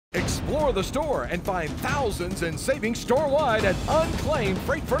Explore the store and find thousands in savings store-wide at Unclaimed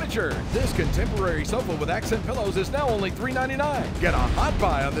Freight Furniture. This contemporary sofa with accent pillows is now only $3.99. Get a hot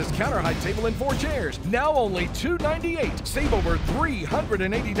buy on this counter height table and 4 chairs, now only $2.98. Save over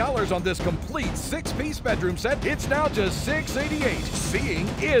 $380 on this complete 6-piece bedroom set. It's now just $6.88. Seeing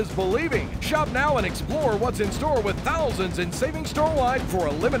is believing. Shop now and explore what's in store with thousands in savings store-wide for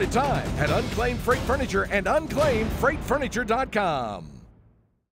a limited time at Unclaimed Freight Furniture and unclaimedfreightfurniture.com.